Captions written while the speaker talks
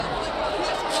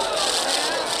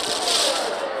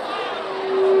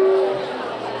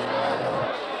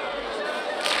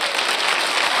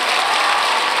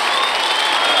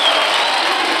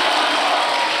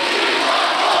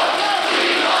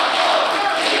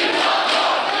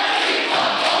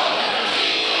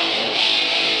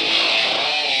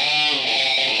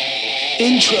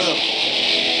Intro.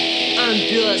 I'm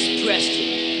Bill S.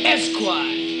 Preston,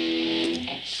 Esquire.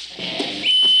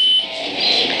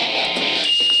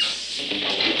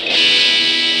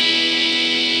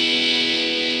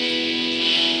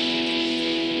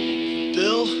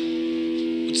 Bill?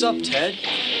 What's up, Ted?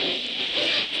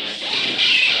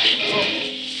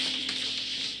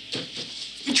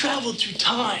 We traveled through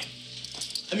time.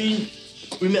 I mean,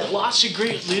 we met lots of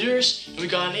great leaders, and we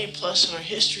got an A+ on our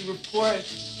history report.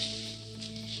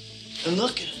 And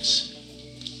look at us.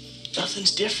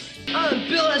 Nothing's different. I'm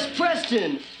Bill S.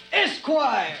 Preston,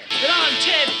 Esquire. And I'm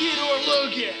Ted Theodore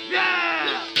Logan.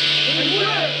 Yeah!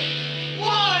 And we're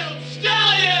Wild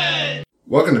Stallions!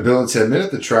 Welcome to Bill and Ted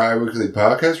Minute, the tri-weekly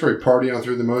podcast where we party on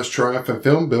through the most triumphant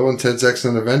film, Bill and Ted's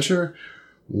Excellent Adventure,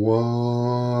 one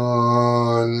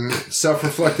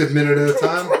self-reflective minute at a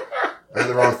time, and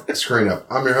the wrong screen up.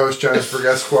 I'm your host, Johannesburg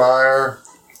Esquire.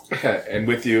 And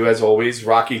with you, as always,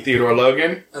 Rocky Theodore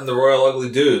Logan. And the Royal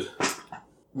Ugly Dude.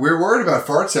 We're worried about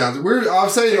fart sounds. I'll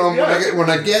say when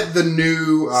I get the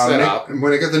new setup,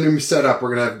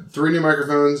 we're gonna have 3 new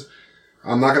microphones.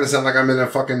 I'm not gonna sound like I'm in a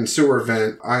fucking sewer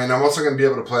vent. And I'm also gonna be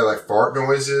able to play like fart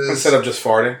noises Instead of just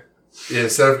farting. Yeah,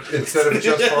 instead of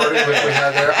just farting like we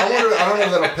had there. I don't know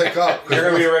if that'll pick up. You're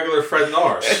gonna be a regular Fred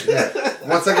Nars. Yeah.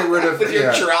 Once I get rid of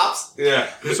your drops. Yeah.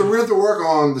 So we're gonna have to work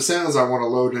on the sounds I want to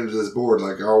load into this board,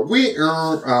 like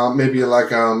maybe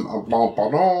like a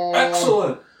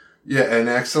Excellent. Yeah, an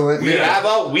excellent. We have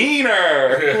a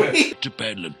wiener. We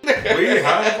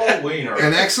have a wiener.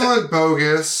 An excellent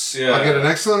bogus. Yeah. I get an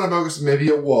excellent bogus, maybe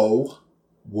a whoa.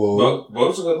 Whoa. What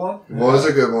was a good one? Was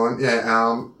a good one.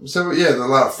 Yeah. So yeah, there's a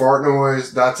lot of fart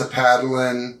noise. That's a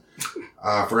paddling.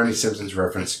 For any Simpsons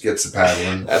reference, gets a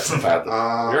paddling. That's a paddling. You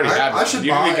already had one.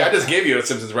 I just gave you a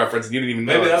Simpsons reference and you didn't even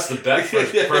know. Maybe that's the bet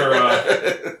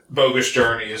for bogus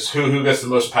journeys. Who gets the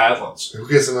most paddlings? Who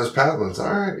gets the most paddlings?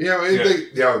 All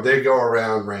right. They go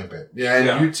around rampant. Yeah,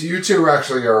 and you two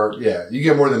actually are, you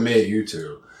get more than me, you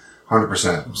two.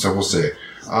 100%. So we'll see.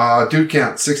 Dude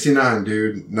count, 69,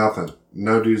 dude. Nothing.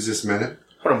 No dudes this minute.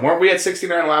 Hold on, weren't we at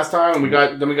 69 last time? And we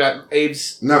got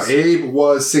Abe's. No, Abe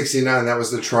was 69. That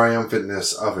was the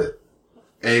triumphantness of it.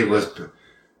 Abe was.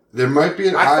 There might be.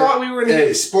 I thought we were.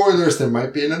 Hey, spoilers. There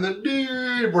might be another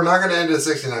dude. We're not going to end at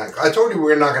 69. I told you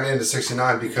we're not going to end at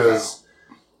 69 because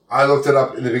I looked it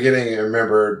up in the beginning and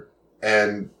remembered,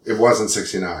 and it wasn't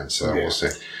 69. So we'll see.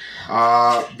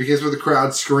 Begins with the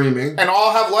crowd screaming. And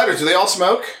all have lighters. Do they all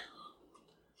smoke?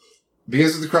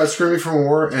 Begins with the crowd screaming for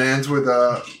more and ends with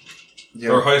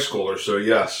They're high schoolers, so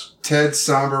yes. Ted's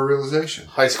somber realization.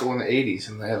 High school in the 80s,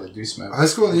 and they do smoke. High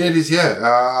school in the 80s,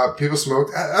 yeah. People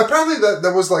smoked. Apparently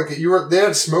that was like, they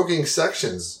had smoking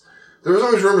sections. There was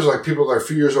always rumors like people like a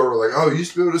few years older like, you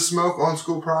used to be able to smoke on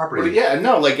school property. But yeah,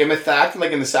 no, like in the fact,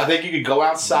 like in the South, I think you could go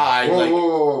outside.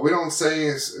 Whoa. We don't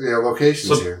say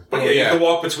locations here. But you could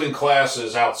walk between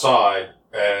classes outside.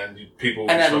 And people.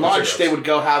 And at lunch, they would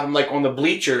go have them like on the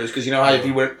bleachers because you know how if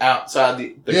you went outside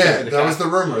the that was the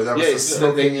rumor. That was the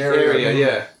smoking area.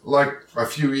 Yeah, like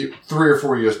 3 or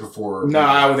 4 years before. No,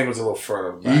 I would think it was a little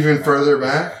further back. Even further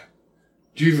back?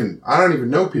 I don't even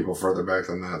know people further back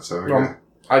than that. So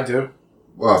I do.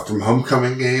 Well, from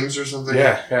homecoming games or something.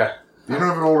 Yeah. You don't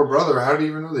have an older brother. How do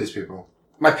you even know these people?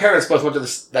 My parents both went to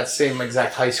that same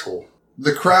exact high school.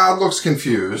 The crowd looks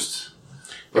confused.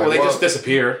 Yeah, they just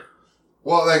disappear.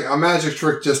 Well, like a magic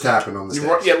trick just happened on the stage.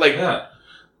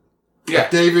 Yeah.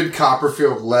 David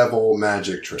Copperfield level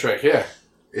magic trick. Yeah.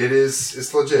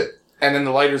 It's legit. And then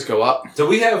the lighters go up.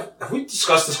 Have we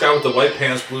discussed this guy with the white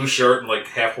pants, blue shirt, and like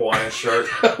half Hawaiian shirt?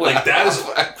 Like that is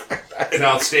an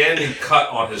outstanding cut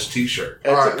on his t-shirt.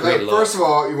 All right, first of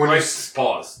all,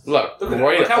 pause. Look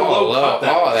how low cut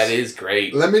that was. That is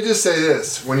great. Let me just say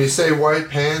this: when you say white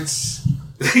pants.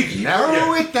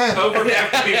 Narrow it down. Over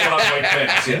half the people have white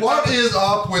pants. Yeah. What is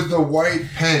up with the white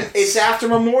pants? It's after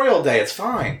Memorial Day. It's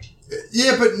fine.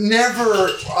 Yeah, but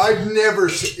I've never.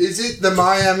 Is it the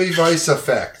Miami Vice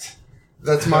effect?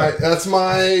 That's my.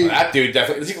 That dude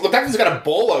definitely. Look, that dude's got a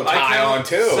bolo tie on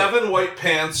too. 7 white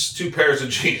pants, 2 pairs of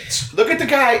jeans. Look at the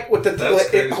guy with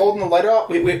holding the light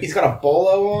up. He's got a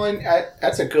bolo on.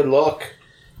 That's a good look.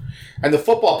 And the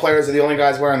football players are the only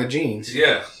guys wearing the jeans.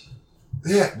 Yeah.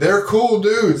 Yeah, they're cool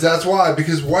dudes. That's why.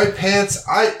 Because white pants.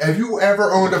 Have you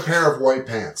ever owned a pair of white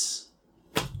pants?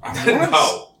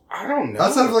 No. I don't know.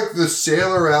 That's not like the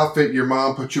sailor outfit your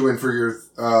mom put you in for your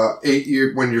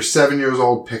 8-year when you're 7 years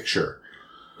old picture.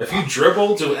 If you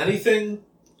dribble, do anything,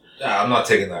 I'm not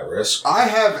taking that risk. I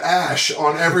have ash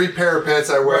on every pair of pants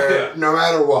I wear, no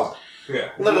matter what. Yeah.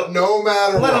 No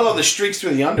matter what. Let alone the streaks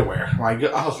through the underwear. My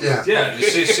God. Yeah. Yeah, you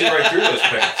see right through those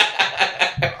pants.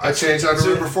 I changed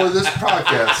underwear before this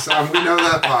podcast. We know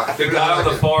that part. The guy on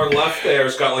the far left there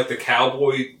has got like the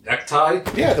cowboy necktie.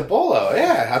 Yeah, the bolo.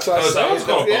 Yeah, that's what I was saying.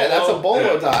 Called Yeah, that's a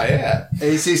bolo yeah. tie. Yeah.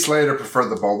 AC Slater preferred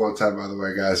the bolo tie, by the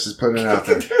way, guys. Just putting it out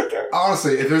there.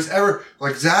 Honestly, if there's ever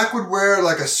like Zach would wear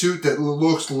like a suit that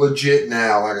looks legit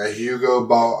now, like a Hugo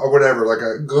Ball or whatever, like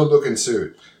a good looking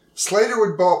suit. Slater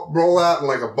would roll out in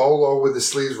like a bolo with the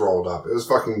sleeves rolled up. It was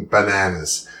fucking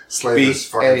bananas. Slater's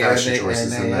fucking fashion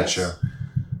choices in that show.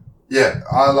 Yeah,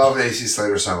 I love AC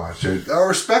Slater so much, dude. I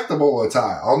respect the bolo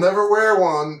tie. I'll never wear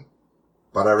one,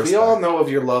 but I respect. We all know of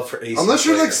your love for AC. Unless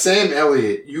you're like Slater. Sam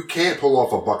Elliott, you can't pull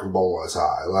off a fucking bolo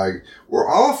tie. Like, where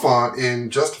Oliphant in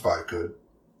Justified could.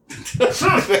 And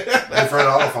Fred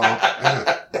Oliphant.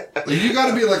 Yeah. Like, you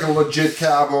gotta be like a legit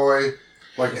cowboy.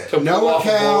 Like, To pull no off a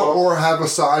account bolo. or have a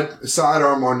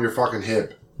sidearm on your fucking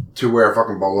hip to wear a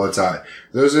fucking bolo tie.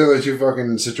 Those are the two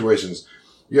fucking situations.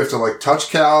 You have to like touch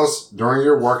cows during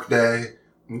your work day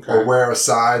or wear a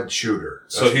side shooter.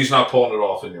 So he's not pulling it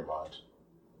off in your mind.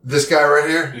 This guy right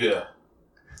here? Yeah.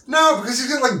 No, because he's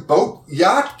got like boat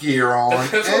yacht gear on.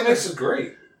 That's what makes it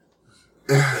great.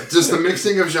 Just the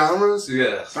mixing of genres?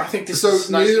 Yeah. I think this So is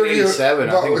neither of you, 1987.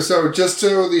 I think so just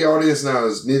so the audience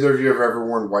knows, neither of you have ever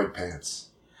worn white pants.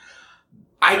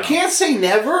 I can't say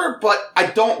never, but I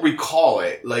don't recall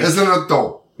it. Like As an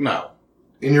adult, no.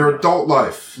 in your adult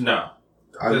life. No.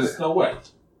 I- There's no way.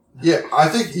 Yeah, I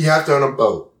think you have to own a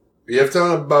boat. You have to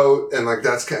own a boat, and like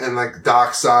that's and like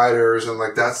docksiders, and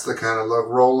like that's the kind of look.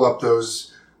 Roll up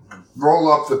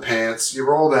the pants. You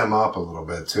roll them up a little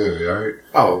bit too, right?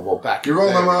 Oh well, back. You roll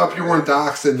there. them up. You weren't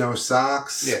doxed and no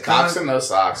socks. Yeah, socks and no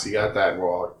socks. You got that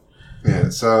wrong. Yeah.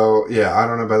 So yeah, I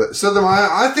don't know about that. So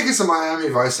I think it's a Miami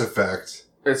Vice effect.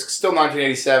 It's still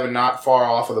 1987, not far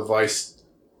off of the Vice,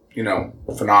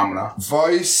 phenomena.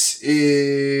 Vice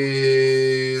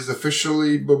is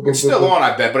officially It's still on,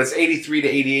 I bet, but it's 83 to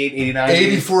 88, 89.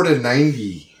 84 to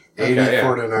 90. Okay,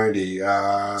 84 to 90.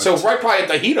 So right probably at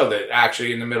the heat of it,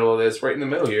 actually, in the middle of this, right in the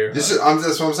middle here. That's what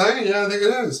I'm saying. Yeah, I think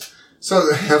it is. So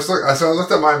I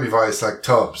looked at Miami Vice, like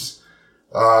Tubbs.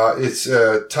 It's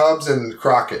Tubbs and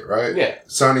Crockett, right? Yeah.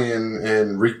 Sonny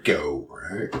and Rico,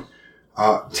 right?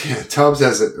 Tubbs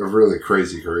has a really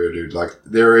crazy career, dude. Like,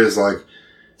 there is, like,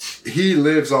 he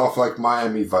lives off, like,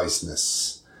 Miami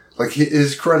Vice-ness. Like,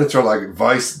 his credits are, like,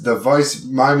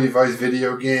 Miami Vice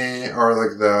video game, or,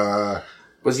 like, the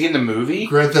Was he in the movie?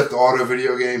 Grand Theft Auto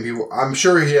video game. I'm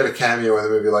sure he had a cameo in the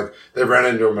movie. Like, they ran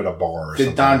into him at a bar or something.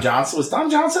 Was Don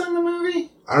Johnson in the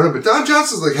movie? I don't know, but Don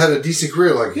Johnson's, like, had a decent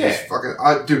career. Like, Yeah. he's fucking...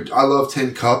 I love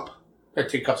Tin Cup. Yeah,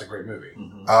 Tin Cup's a great movie.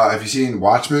 Have you seen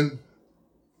Watchmen?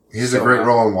 He's a Still great not.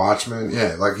 role in Watchmen.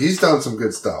 Yeah, like, he's done some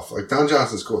good stuff. Like, Don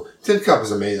Johnson's cool. Tin Cup is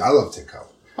amazing. I love Tin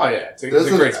Cup. Oh, yeah. It's a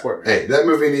great sport. Hey, that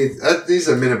movie needs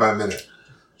a minute by minute.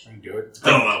 I can do it. I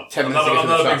don't know. 10 I'm minutes to get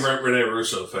not to the a big shots. Rene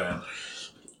Russo fan.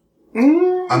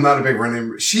 I'm not a big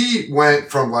Renee. She went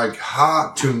from, like,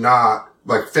 hot to not,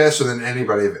 like, faster than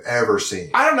anybody I've ever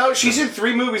seen. I don't know. She's in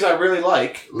 3 movies I really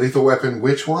like. Lethal Weapon,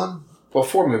 which one? Well,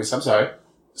 4 movies. I'm sorry.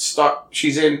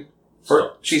 She's in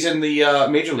the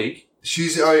Major League.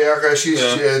 She's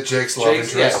Jake's love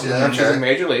interest. Yes, Yeah, she's in okay.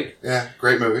 Major League. Yeah,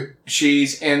 great movie.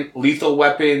 She's in Lethal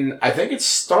Weapon. I think it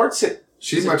starts at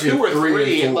She's is it might be 2 or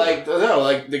 3 and 4.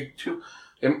 Like the 2.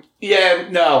 Yeah,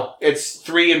 no, it's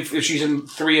 3 and she's in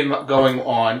 3 and going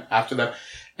on after them,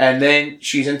 and then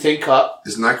she's in Tin Cup.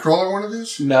 Is Nightcrawler one of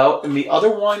these? No, and the other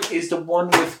one is the one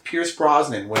with Pierce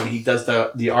Brosnan when he does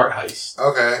the art heist.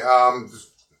 Okay,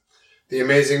 The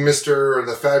Amazing Mr., or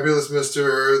The Fabulous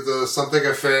Mr., The Something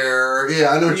Affair. Yeah,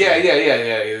 I know what you mean.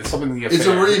 Yeah. Something. It's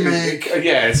a remake.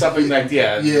 Yeah, it's something like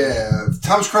Yeah,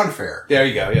 Tom's Crown Affair. There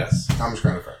you go. Yes. Tom's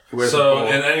Crown Affair. So,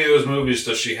 in any of those movies,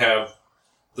 does she have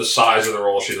the size of the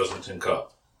role she does in Tin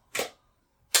Cup?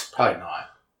 Probably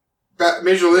not.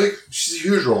 Major League? She's a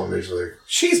huge role in Major League.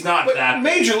 She's not But that.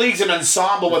 Major League's an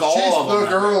ensemble with She's all of the them.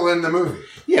 girl in the movie.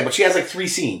 Yeah, but she has like 3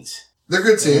 scenes. They're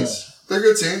good scenes. They're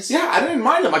good scenes. Yeah, I didn't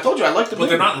mind them. I told you I liked them. But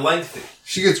they're not lengthy.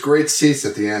 She gets great seats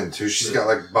at the end, too. She's got,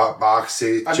 like, box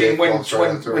seats. I Jake mean, walks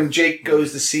right up to her. when Jake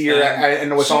goes to see her,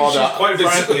 and with She's quite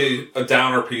frankly a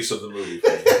downer piece of the movie.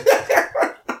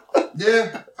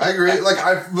 Yeah, I agree. Like,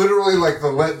 I've literally, like,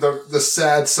 the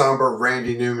sad, somber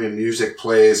Randy Newman music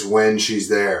plays when she's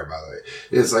there, by the way.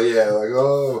 It's like, yeah, like,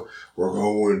 oh, we're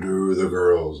going to the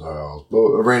girl's house.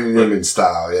 Randy Newman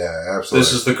style, yeah, absolutely.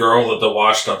 This is the girl that the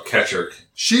washed up catcher.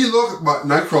 but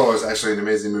Nightcrawler is actually an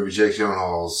amazing movie. Jake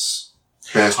Gyllenhaal's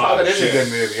basketball. Oh, that is a good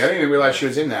movie. I didn't even realize she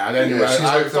was in that. Yeah, she's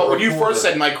I like the thought when you reporter. first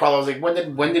said Nightcrawler, I was like,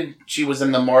 when did she was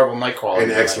in the Marvel Nightcrawler?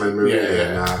 An X-Men movie.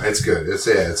 Yeah. Nah, it's good. It's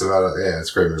about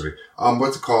it's a great movie.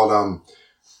 What's it called?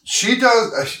 She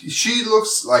does. She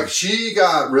looks like she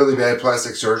got really bad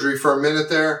plastic surgery for a minute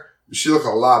there. She looked a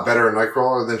lot better in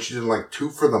Nightcrawler than she did in like Two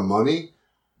for the Money,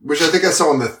 which I think I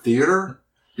saw in the theater.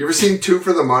 You ever seen Two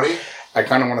for the Money? I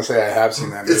kind of want to say I have seen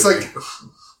that movie. It's like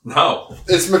No.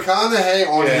 it's McConaughey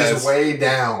on his way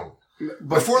down.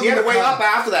 Before he had to way up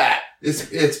after that.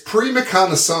 It's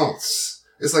pre-reconnaissance.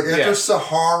 It's like after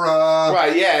Sahara.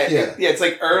 Right, yeah. It's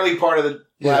like early part of the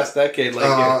last decade.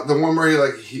 Like the one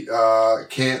where he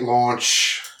can't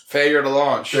launch. Failure to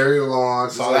launch.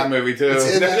 Saw that movie too.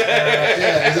 It's in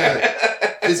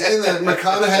that, it's in the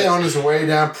McConaughey on his way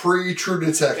down, pre-True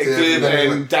Detective.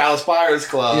 And Dallas Buyers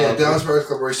Club. Yeah, Dallas Buyers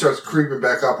Club, where he starts creeping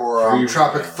back up. Or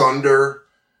Tropic Thunder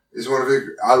is one of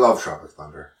the... I love Tropic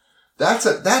Thunder.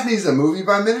 That needs a movie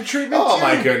by minute treatment. Oh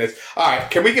my goodness! All right,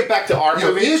 can we get back to our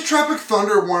movie? Is Tropic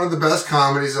Thunder one of the best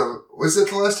comedies of? Was it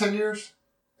the last 10 years?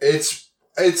 It's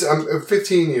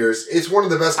 15 years. It's one of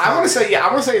the best. I want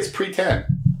to say it's pre-10.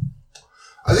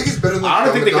 I think it's better than. I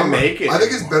don't think they can make it. I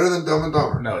think it's better than Dumb and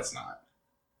Dumber. No, it's not.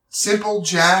 Simple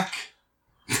Jack.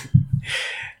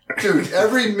 Dude,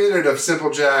 every minute of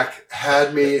Simple Jack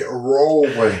had me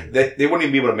rolling. They wouldn't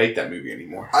even be able to make that movie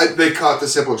anymore. They cut the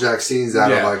Simple Jack scenes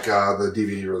out of like the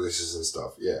DVD releases and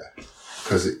stuff. Yeah,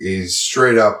 because he's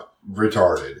straight up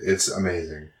retarded. It's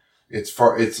amazing. It's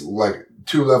like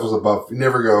 2 levels above. You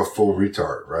never go full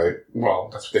retard, right? Well,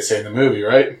 that's what they say in the movie,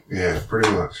 right? Yeah,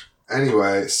 pretty much.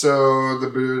 Anyway, so the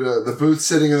Booth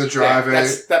sitting in the driveway.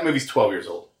 Yeah, that movie's 12 years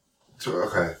old.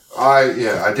 Okay.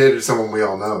 I dated someone we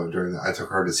all know during that. I took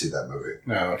her to see that movie.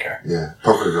 Oh, okay. Yeah.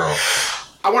 Poker Girl.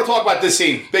 I want to talk about this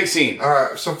scene. Big scene. All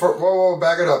right. So, we'll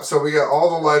back it up. So, we got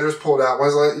all the lighters pulled out.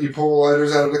 You pull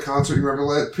lighters out of the concert. You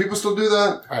remember people still do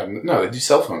that? No, they do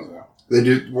cell phones now. They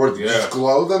do? Just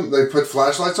glow them? They put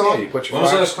flashlights on? Yeah, you put your When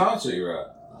was the last concert you were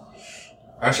at?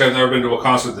 Actually, I've never been to a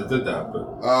concert that did that, but...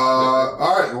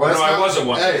 all right. I wasn't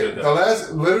one that did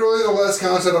that. Literally the last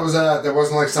concert I was at, there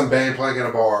wasn't like some band playing in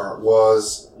a bar,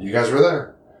 was... You guys were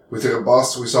there. We took a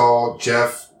bus, we saw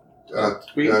Jeff...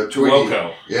 Tweedy.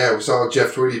 Wilco. Yeah, we saw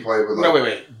Jeff Tweedy play with... No,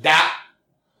 wait.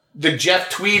 The Jeff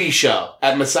Tweedy show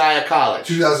at Messiah College.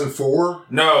 2004?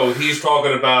 No, he's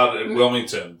talking about in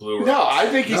Wilmington, Blue Ridge. No, I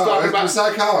think he's talking about...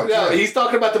 Messiah College. No, he's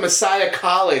talking about the Messiah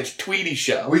College Tweedy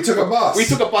show. We took a bus. We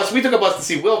took a bus to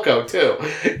see Wilco, too,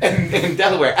 in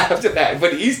Delaware after that.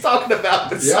 But he's talking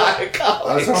about Messiah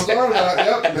College. That's what I'm talking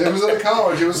about. Yep, it was at a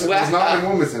college. It was not in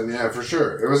Wilmington, yeah, for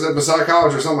sure. It was at Messiah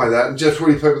College or something like that. And Jeff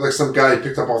Tweedy played with like some guy he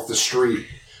picked up off the street.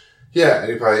 Yeah,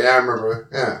 and he played, I remember.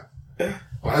 Yeah.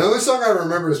 The only song I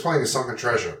remember is playing is Sunken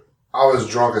Treasure. I was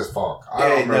drunk as fuck. I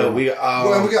don't remember. No, we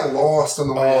got lost on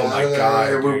the way. Oh my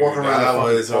god! We were walking around. That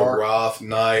was a rough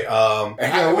night.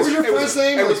 What was your friend's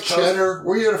name? It was Cheddar.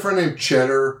 We had a friend named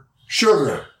Cheddar.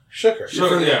 Sugar.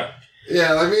 Yeah.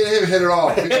 Yeah, like me and him hit it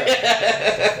off.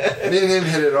 Yeah. Me and him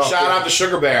hit it off. Shout out to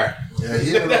Sugar Bear. Yeah, he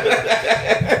hit it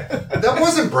off. That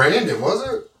wasn't Brandon, was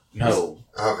it? No.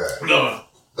 Okay. No.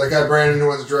 That guy Brandon who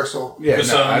went to Drexel? Yeah,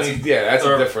 that's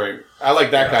a different... I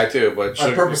like that guy too, but...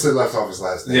 I purposely left off his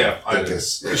last name. Yeah, I did.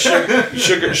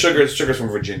 Sugar's from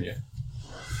Virginia.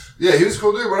 Yeah, he was a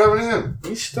cool dude. What happened to him?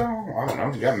 He's still... I don't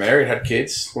know. He got married, had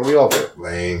kids. What do we all do?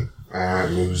 Lame.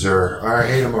 Loser. I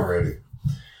hate him already.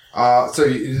 So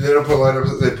they don't put light up...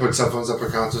 They put cell phones up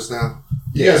at concerts now?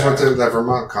 You guys went to that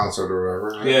Vermont concert or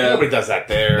whatever, right? Yeah. Nobody does that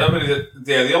there.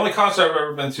 The only concert I've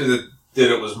ever been to that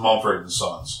did it was Mumford &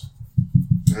 Sons.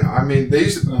 Yeah, I mean, they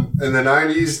used to, in the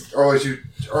 90s,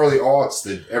 early aughts,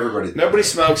 that everybody did. Nobody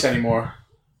smokes anymore.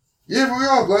 Yeah, but we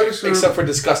all blood except for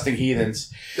disgusting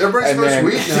heathens. Everybody smokes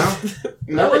weed now.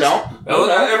 No, they don't.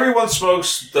 Everyone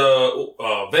smokes the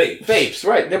vape. Vapes,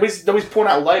 right. Nobody's pulling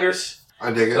out lighters.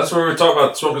 I dig it. That's where we were talking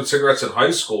about smoking cigarettes in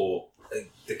high school.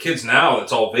 The kids now,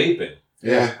 it's all vaping.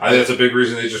 Yeah. I think that's a big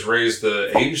reason they just raised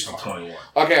the age to 21.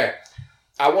 Okay.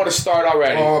 I want to start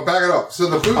already. Oh, back it up. So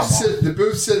the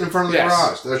booths sit in front of the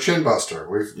garage. They're chin buster.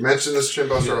 We've mentioned this chin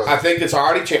buster earlier. I think it's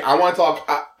already changed. I want to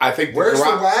talk. I think where's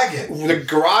the wagon? The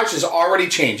garage has already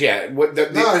changed. Yeah. No,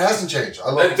 it hasn't changed. I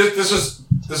love this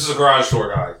is a garage door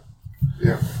guy.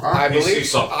 Yeah, I believe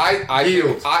something. I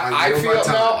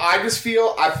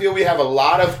feel we have a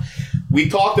lot of.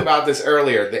 We talked about this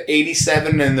earlier. The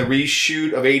 87 and the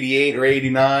reshoot of 88 or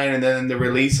 89, and then the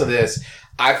release of this.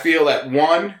 I feel that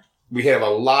we have a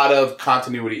lot of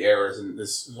continuity errors in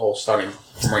this whole starting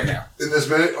from right now. In this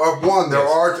minute,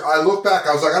 I look back,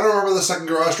 I was like, I don't remember the second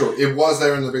garage door. It was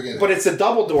there in the beginning. But it's a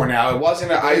double door now. It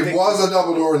wasn't It was a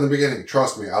double door in the beginning,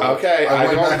 trust me. I went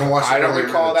back and watched it. I don't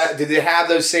recall that. Did it have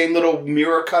those same little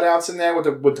mirror cutouts in there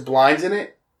with the blinds in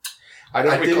it? I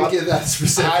didn't get that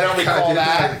specific. I don't recall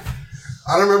that.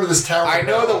 I don't remember this tower. I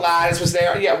know the Lattice was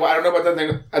there. Yeah, well, I don't know about the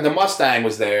thing. The Mustang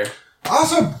was there.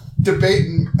 Also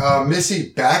debating Missy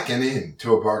backing in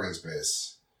to a parking space.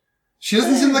 She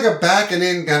doesn't seem like a backing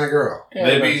in kind of girl. Yeah,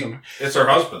 Maybe it's her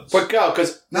husband's. But go,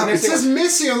 because... No, it says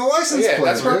Missy on the license plate. Yeah,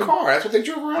 that's her dude. car. That's what they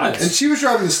drove around. And she was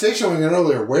driving the station wagon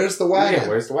earlier. Where's the wagon? Yeah,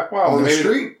 where's the wagon? Well, On the maybe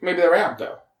street? Maybe they're out,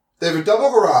 though. They have a double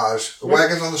garage. The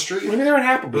wagon's on the street. Maybe they're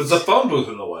at Applebee's. There's a phone booth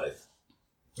in the way.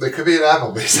 They could be at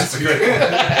Applebee's. That's a great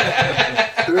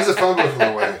point. There is a phone booth in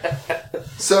the way.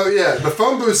 So, yeah, the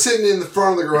phone booth sitting in the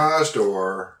front of the garage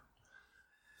door.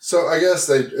 So, I guess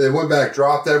they went back,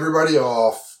 dropped everybody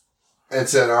off, and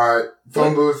said, all right,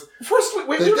 phone booth. First,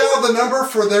 wait, They dialed the number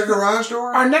for their garage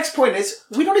door? our next point is,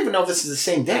 we don't even know if this is the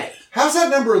same day. How's that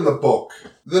number in the book?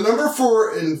 The number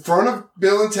for in front of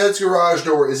Bill and Ted's garage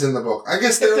door is in the book. I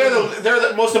guess If they're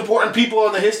the most important people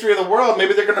in the history of the world,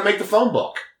 maybe they're going to make the phone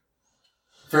book.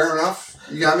 Fair enough.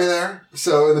 You got me there?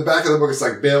 So, in the back of the book, it's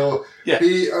like Bill. Yeah.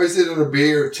 B, is it in a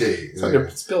B or T?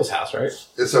 It's Bill's house, right?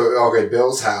 So, okay,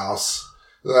 Bill's house.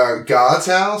 God's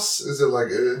house? Is it like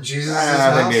Jesus' I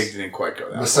house? think they didn't quite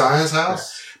go that Messiah's far.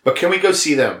 house? But can we go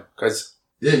see them? Because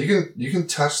Yeah, you can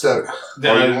touch that.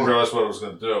 Then I all you didn't want. realize what it was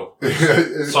going to do.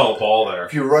 if Saw a ball there.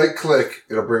 you right click,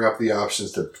 it'll bring up the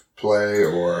options to play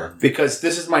or this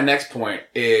is my next point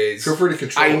is feel free to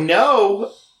control. I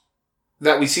know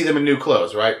that we see them in new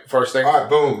clothes, right? First thing. All right,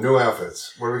 boom, new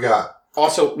outfits. What do we got?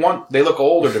 Also, one, they look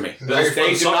older to me. Now you're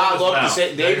They do not look the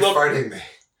same. Now They you're look. fighting me.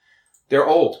 They're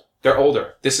old. They're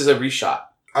older. This is a reshot.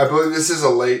 I believe this is a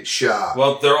late shot.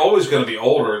 Well, they're always going to be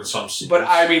older in some scenes. But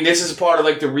I mean, this is part of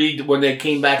like the read when they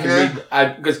came back and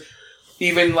read. Because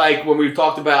even like when we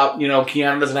talked about,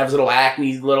 Keanu doesn't have his little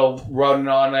acne, little running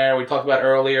on there. We talked about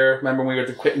earlier. Remember when we were at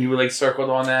the quit and you were like circled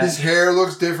on that? His hair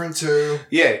looks different too.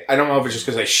 Yeah, I don't know if it's just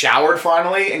because they showered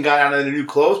finally and got out of the new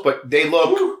clothes, but they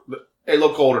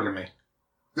look older to me.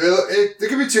 They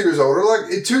could be 2 years older.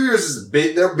 Like 2 years is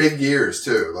big. They're big years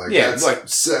too. Like Yeah,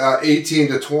 that's like 18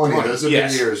 to 20. Those are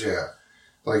yes. big years. Yeah.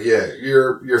 Like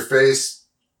your face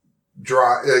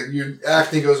dry. Your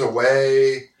acne goes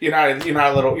away. You Might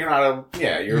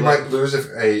lose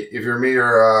if you're me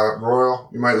or Royal.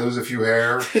 You might lose a few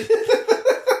hair.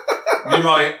 you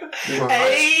might.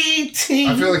 18.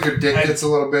 I feel like your dick gets a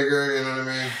little bigger. You know what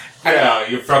I mean? Yeah,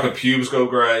 your fucking pubes go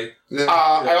gray. Yeah.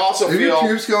 I also Have your feel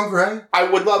pubes going gray? I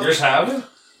would love Yours have?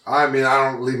 I mean, I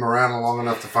don't leave them around long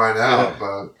enough to find out,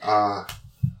 but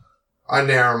I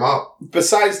narrow them up.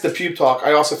 Besides the pube talk,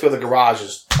 I also feel the garage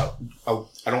is.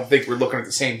 I don't think we're looking at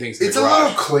the same things. In It's the a garage.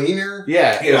 little cleaner.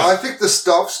 Yeah. Yeah. I think the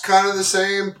stuff's kind of the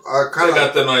same. They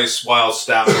got the nice wild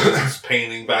Stallions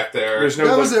painting back there. There's no.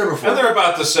 That was there before. And they're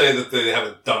about to say that they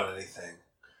haven't done anything.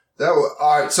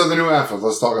 All right, so the new outfits.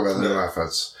 Let's talk about the new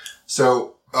outfits.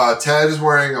 So Ted is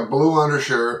wearing a blue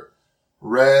undershirt,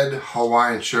 red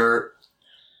Hawaiian shirt.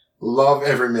 Love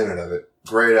every minute of it.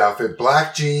 Great outfit.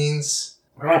 Black jeans.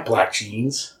 They're not black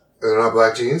jeans. They're not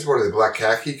black jeans. What are they? Black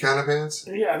khaki kind of pants?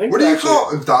 Yeah, I think. What do they're you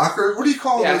call Dockers? What do you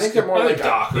call Yeah, I those? think they're more like.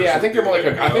 Dockers Yeah, I think they're more like.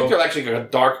 would be I think good. they're actually like a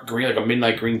dark green, like a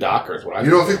midnight green Dockers. What I You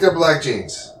don't think they're black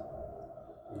jeans?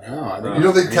 No, I think. You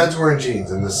don't think Ted's wearing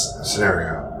jeans in this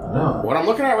scenario? No. What I'm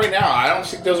looking at right now, I don't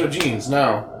think those are jeans.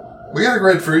 No. We got a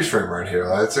great freeze frame right here.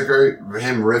 It's a great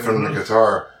him riffing on the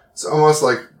guitar. It's almost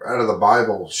like out of the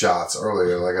Bible shots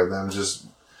earlier, like of them just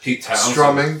Pete Townsend.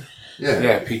 strumming. Yeah,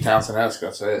 Yeah, Pete Townsend. That's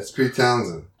it. it's Pete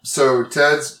Townsend. So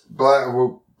Ted's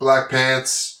black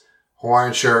pants,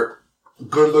 Hawaiian shirt,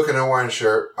 good looking Hawaiian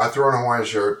shirt. I throw on a Hawaiian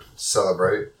shirt to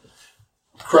celebrate.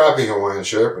 Crappy Hawaiian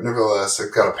shirt, but nevertheless,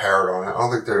 it's got a parrot on it. I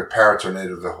don't think their parrots are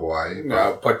native to Hawaii.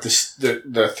 No, but the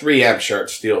 3M shirt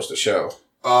steals the show.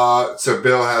 So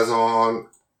Bill has on.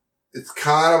 It's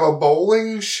kind of a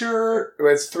bowling shirt.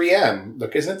 It's 3M.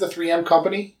 Look, isn't it the 3M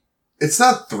company? It's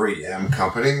not 3M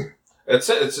company. It's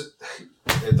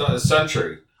a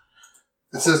century.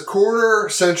 It says quarter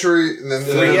century and then And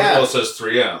then 3M. it says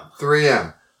 3M.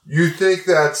 3M. You think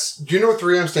that's... Do you know what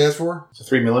 3M stands for? It's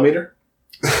a 3mm.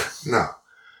 No.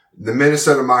 The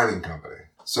Minnesota Mining Company.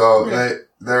 So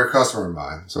they're a customer of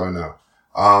mine, so I know.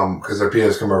 Because their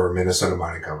POs come over Minnesota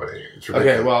Mining Company. It's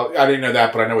ridiculous. Okay, well, I didn't know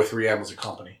that, but I know what 3M was a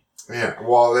company. Yeah,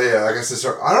 well, I guess they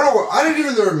start... I don't know. I didn't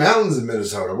even know there were mountains in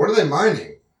Minnesota. What are they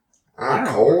mining? I don't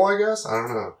know. Coal, I guess? I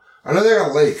don't know. I know they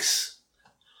got lakes.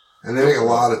 And they make a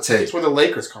lot of tape. That's where the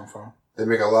Lakers come from. They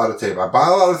make a lot of tape. I buy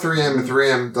a lot of 3M, and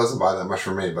 3M doesn't buy that much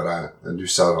for me, but I do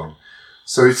sell them.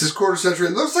 So it's this quarter century.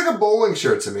 It looks like a bowling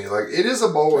shirt to me. Like, it is a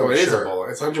bowling Oh, it shirt. is a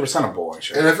bowling. It's 100% a bowling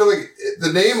shirt. And I feel like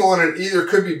the name on it either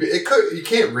could be, you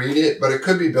can't read it, but it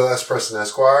could be Bill S. Preston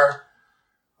Esquire,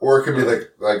 or it could be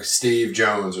like Steve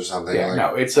Jones or something. Yeah, like,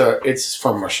 no, it's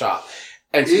from a shop.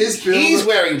 And Is Bill he's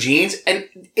wearing jeans, and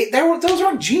those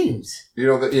aren't jeans. You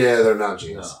know that? Yeah, they're not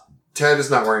jeans. No. Ted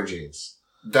is not wearing jeans.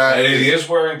 And he is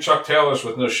wearing Chuck Taylors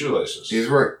with no shoelaces. He's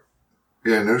wearing.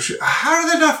 Yeah, no shit. How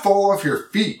do they not fall off your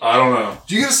feet? I don't know.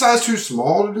 Do you get a size too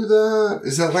small to do that?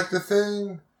 Is that like the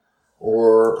thing?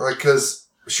 Or like, because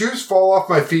shoes fall off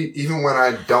my feet even when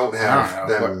I don't have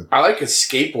them. I like a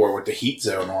skateboard with the heat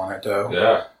zone on it, though.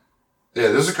 Yeah.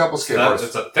 Yeah, there's a couple skateboards.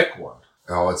 It's a thick one.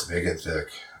 Oh, it's big and thick.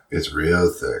 It's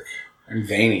real thick. And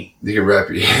veiny. You can wrap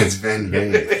it. Yeah, it's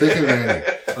veiny. Thick and veiny.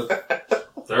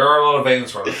 There are a lot of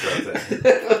veins running through that thing.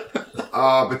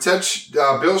 But Ted,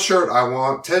 Bill's shirt I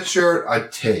want. Ted's shirt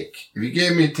I'd take. If you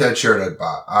gave me Ted's shirt, I'd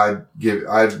buy.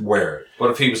 I'd wear it.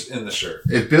 What if he was in the shirt?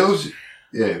 If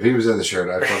he was in the shirt,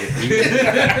 I'd fucking eat it.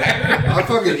 I'd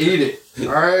fucking eat it.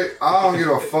 Alright? I don't give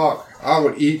a fuck. I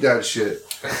would eat that shit.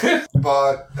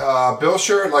 But, Bill's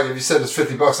shirt, like if you said it's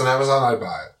 $50 on Amazon, I'd buy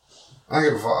it. I don't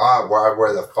give a fuck. I'd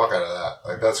wear the fuck out of that.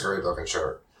 Like, that's a great looking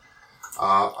shirt.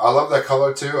 I love that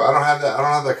color too. I don't have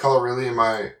that color really in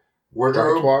my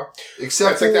wardrobe.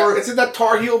 Except for isn't that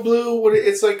Tar Heel blue?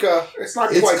 It's like it's not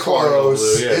quite close. Tar Heel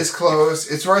blue. Yeah. It's close.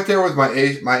 It's right there with my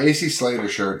AC Slater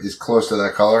shirt is close to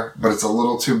that color, but it's a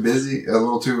little too busy, a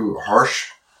little too harsh.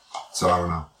 So I don't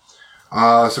know.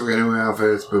 So we got new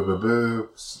outfits. Boo boo boo.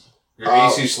 Your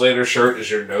AC Slater shirt is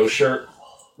your no shirt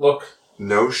look.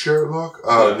 No shirt look.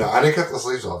 Oh no, I didn't cut the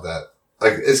sleeves off that.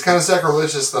 Like, it's kind of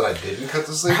sacrilegious that I didn't cut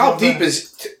the sleeves. How deep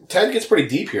is Ted? Gets pretty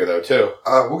deep here, though, too.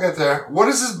 We'll get there. What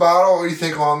is this bottle? What do you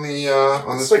think on the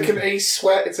It's like an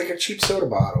sweat. It's like a cheap soda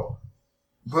bottle.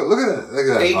 But look at that. Look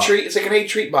at that. A-Treat. It's like an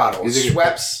A-Treat bottle. It's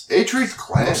Schweppes. A-Treat's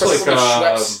classic. It's like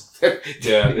Schweppes.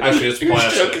 Yeah, actually, it's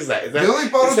plastic. Whose joke is that? The only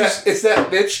bottle is that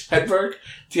Mitch Hedberg?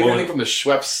 Do you have anything from the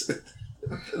Schweppes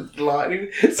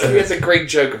line? So he has a great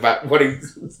joke about what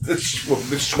the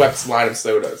Schweppes line of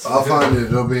sodas. I'll find it.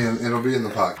 It'll be in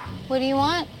the pocket. What do you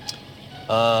want?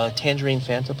 Tangerine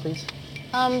Fanta, please.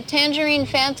 Tangerine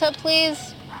Fanta,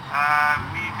 please. We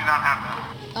do not have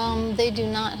that. They do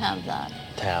not have that.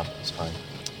 Tab, it's fine.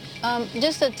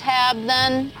 Just a tab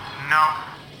then. No.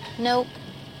 Nope.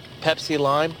 Pepsi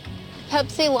Lime.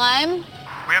 Pepsi Lime.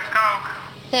 We have Coke.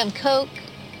 They have Coke.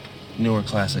 Newer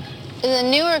classic. The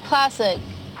newer classic.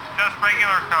 Just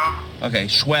regular Coke. Okay,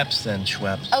 Schweppes then,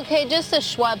 Schweppes. Okay, just a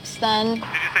Schweppes then. Did you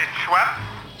say Schweppes?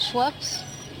 Schweppes?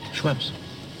 Schweppes.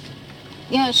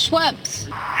 Yeah, Schweppes.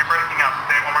 You're breaking up.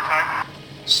 Say it one more time.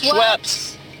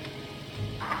 Schweppes.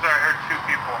 I'm sorry, I heard two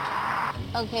people.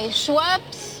 Okay,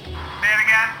 Schweppes. Say it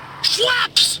again.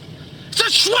 Schweppes! The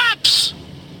Schweppes!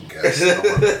 The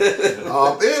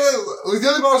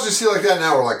only bottles you see like that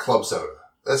now are like club soda.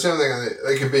 That's the only thing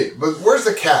they can be. But where's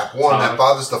the cap? That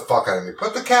bothers the fuck out of me.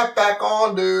 Put the cap back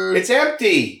on, dude. It's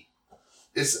empty.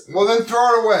 Well, then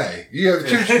throw it away. You have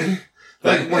two.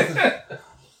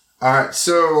 All right,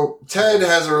 so Ted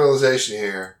has a realization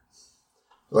here.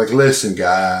 Like, listen,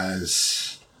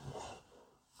 guys.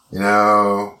 You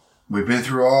know, we've been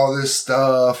through all this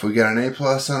stuff. We got an A+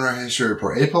 on our history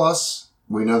report. A+.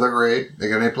 We know they're great. They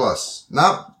got an A+.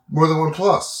 Not more than one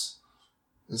plus.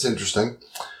 It's interesting.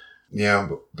 Yeah,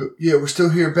 but yeah, we're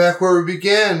still here back where we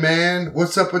began, man.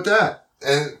 What's up with that?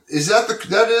 And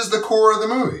that is the core of the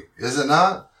movie, is it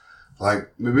not?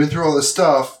 Like, we've been through all this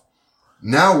stuff.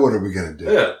 Now what are we going to do?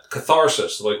 Yeah,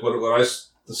 catharsis. Like, when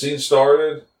the scene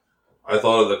started, I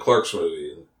thought of the Clerks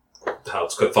movie and how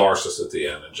it's catharsis at the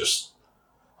end and just,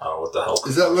 I don't know what the hell.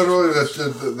 Is that literally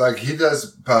like he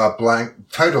does blank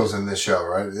titles in this show,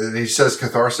 right? And he says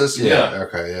catharsis? Yeah.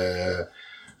 Okay, yeah.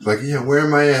 Like, yeah, where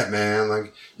am I at, man?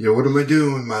 Like, what am I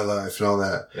doing with my life and all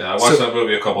that? Yeah, I watched that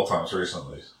movie a couple times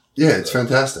recently. Yeah, it's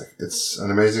fantastic. It's an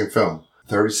amazing film.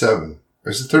 37.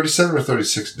 Is it 37 or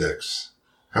 36 dicks?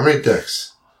 How many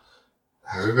dicks?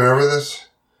 Have we been over this?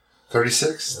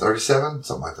 36? 37?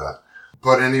 Something like that.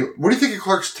 But what do you think of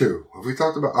Clerks 2? Have we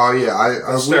talked about? Oh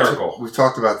yeah, hysterical. We've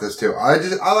talked about this too. I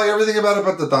like everything about it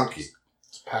but the donkey.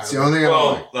 It's the only thing I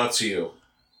don't like. That's you.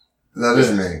 That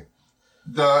is me.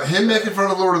 Him making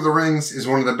fun of Lord of the Rings is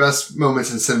one of the best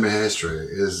moments in cinema history.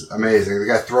 It is amazing. The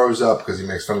guy throws up because he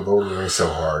makes fun of Lord of the Rings so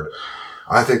hard.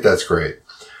 I think that's great.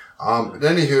 But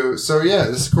anywho, so yeah,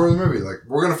 this is the core of the movie. Like,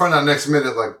 we're gonna find out next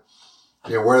minute, like,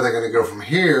 where they're gonna go from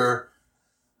here.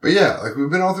 But yeah, like,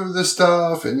 we've been all through this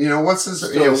stuff, and what's this?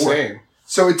 Still the same.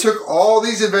 So it took all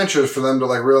these adventures for them to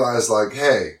like realize, like,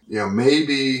 hey,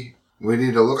 maybe we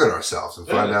need to look at ourselves and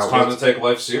find out. It's time to take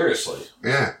life seriously.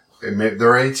 Yeah.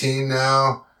 They're 18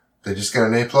 now. They just got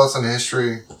an A+ on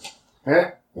history.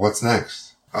 Yeah. What's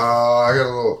next? I got a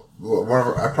little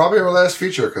probably our last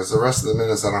feature because the rest of the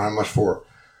minutes I don't have much for.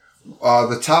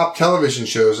 The top television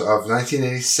shows of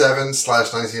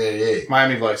 1987/1988.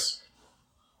 Miami Vice.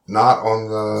 Not on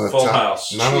the Full top,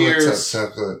 House. Not Cheers. on the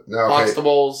top. No, okay.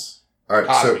 Huxtables. All right.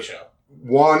 Cosby So Show.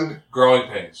 Growing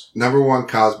Pains. number 1,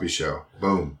 Cosby Show.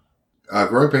 Boom.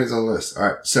 Growing Pains on the list. All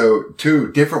right. So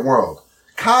 2, Different World.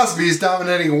 Cosby's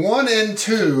dominating 1 and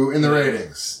 2 in the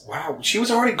ratings. Wow, she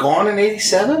was already gone in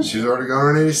 87? She's already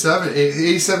gone in 87,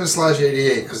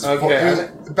 87/88. Because Okay.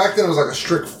 back then it was like a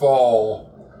strict fall.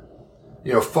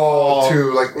 Fall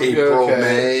to like April, okay.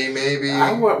 May, maybe.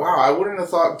 I wouldn't have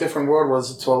thought Different World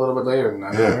was until a little bit later than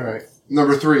that. Yeah. All right.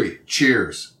 Number 3,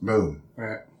 Cheers. Boom.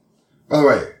 Right. By the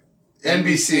way,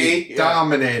 NBC yeah.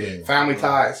 dominating. Family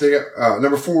Ties. So you got,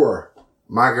 number 4,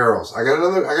 My Girls. I got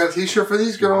a T-shirt for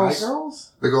these girls. My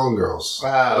Girls? The Golden Girls.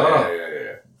 Wow. Yeah.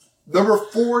 Number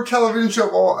 4 television show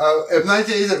of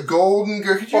 1980s, Golden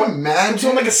Girls. Could you imagine? It's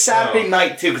on like a Saturday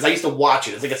night too, because I used to watch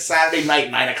it. It's like a Saturday night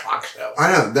 9:00 show.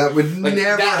 I know that would Like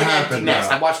never that and happen. Empty Nest.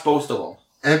 now. I watched both of them.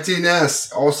 Empty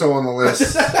Nest also on the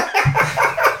list.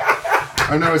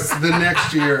 I know it's the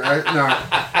next year.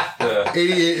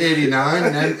 88, 89,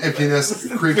 and then Empty Nest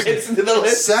creeps Fits into the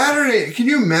list. Saturday. Can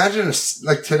you imagine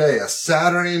today a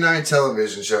Saturday night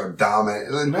television show dominate?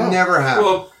 It never happened.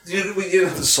 Well, we didn't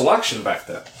have the selection back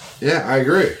then. Yeah, I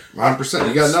agree. 100%.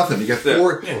 You got nothing. You got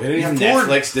 4. Yeah, we didn't have 4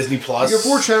 Netflix, Disney Plus. You got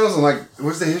 4 channels, and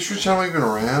was the History Channel even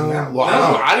around? Well,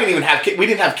 I didn't even have. We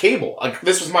didn't have cable. Like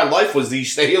this was my life. Was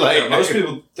these Most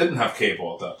people didn't have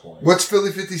cable at that point. What's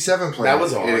Philly 57 playing? That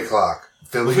was on 8 o'clock.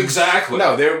 Philly. Exactly.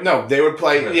 No, they would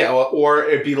play or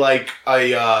it'd be like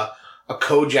a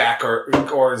Kojak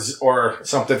or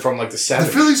something from like the 70s.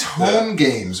 The Phillies' home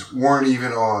games weren't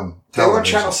even on television. They were on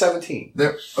Channel 17.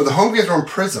 The home games were on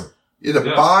Prism. You had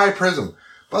to buy Prism.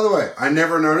 By the way, I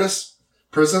never noticed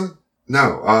Prism.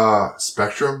 No,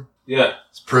 Spectrum. Yeah.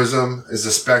 Prism is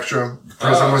the Spectrum.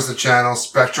 Prism was the channel.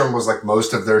 Spectrum was like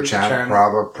most of their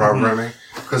programming.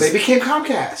 Because they became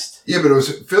Comcast. Yeah, but it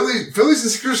was Phillies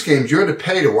and Sixers games. You had to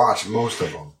pay to watch most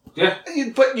of them. Yeah.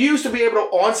 But you used to be able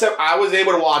to I was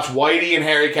able to watch Whitey and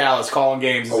Harry Callis calling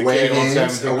games as a kid on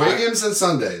 17. Away games and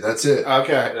Sunday. That's it.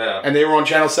 Okay. Yeah. And they were on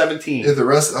Channel 17. Yeah,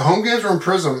 the home games were on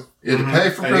Prism. You had to pay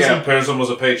for Prism. Yeah, Prism was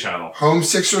a pay channel. Home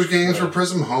Sixers games were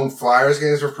Prism. Home Flyers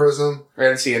games were Prism. I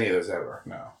didn't see any of those ever.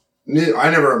 No. We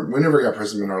never got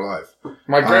Prism in our life.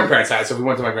 My grandparents had, so we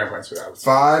went to my grandparents' house.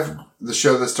 5, the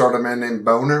show that starred a man named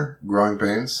Boner, Growing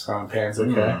Pains. Growing Pains,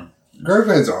 okay. Growing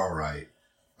Pains are alright.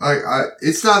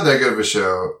 It's not that good of a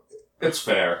show. It's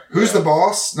fair. Who's the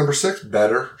Boss? Number 6,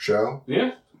 better show.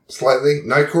 Yeah. Slightly.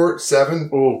 Night Court, 7.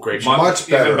 Oh, great show. Much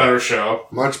better. Even better show.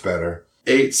 Much better.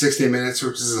 8, 60 Minutes,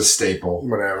 which is a staple.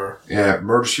 Whatever. Yeah,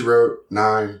 Murder, She Wrote,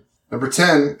 9. Number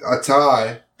 10, a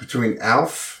tie between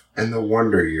Alf and the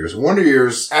Wonder Years. Wonder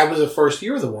Years. That was the first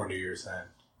year of the Wonder Years then.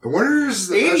 The Wonder Years is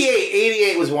the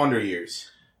 88 was Wonder Years.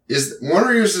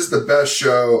 Wonder Years is the best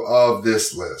show of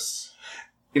this list.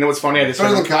 You know what's funny? I just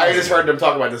heard them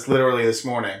talk about this literally this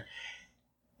morning.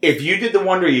 If you did the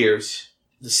Wonder Years,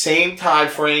 the same time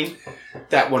frame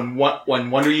that when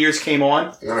Wonder Years came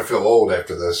on, I'm gonna feel old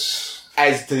after this.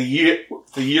 As the year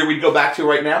we'd go back to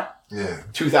right now,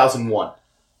 2001.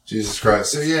 Jesus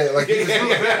Christ! So yeah,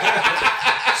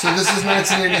 so this is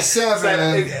 1987,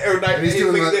 and he's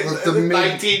doing the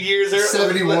 19 years earlier.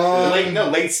 71.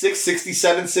 Late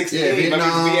 67, 68.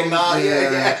 Vietnam.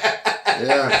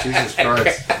 Yeah, Jesus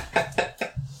Christ.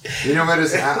 You know what?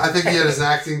 I think he had his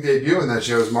acting debut in that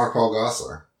show as Mark Paul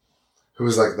Gosselaar, who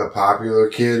was like the popular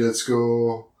kid at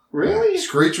school. Really?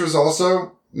 Screech was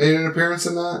also made an appearance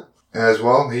in that as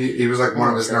well. He was like one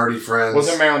of his nerdy friends.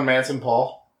 Was it Marilyn Manson,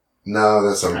 Paul? No,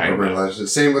 that's an urban legend.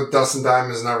 Same with Dustin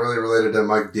Diamond is not really related to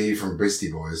Mike D from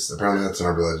Beastie Boys. Apparently that's an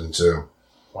urban legend too.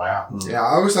 Wow. Yeah,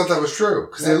 I always thought that was true.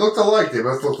 Because they looked alike. They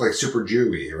both looked like super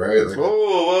Jewy, right? Like,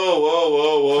 whoa.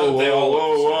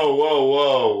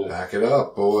 Back it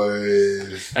up,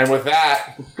 boys. And with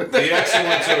that, the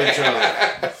excellence of each other.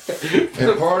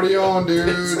 And party on,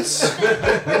 dudes.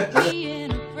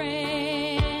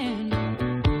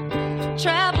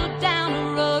 Travel down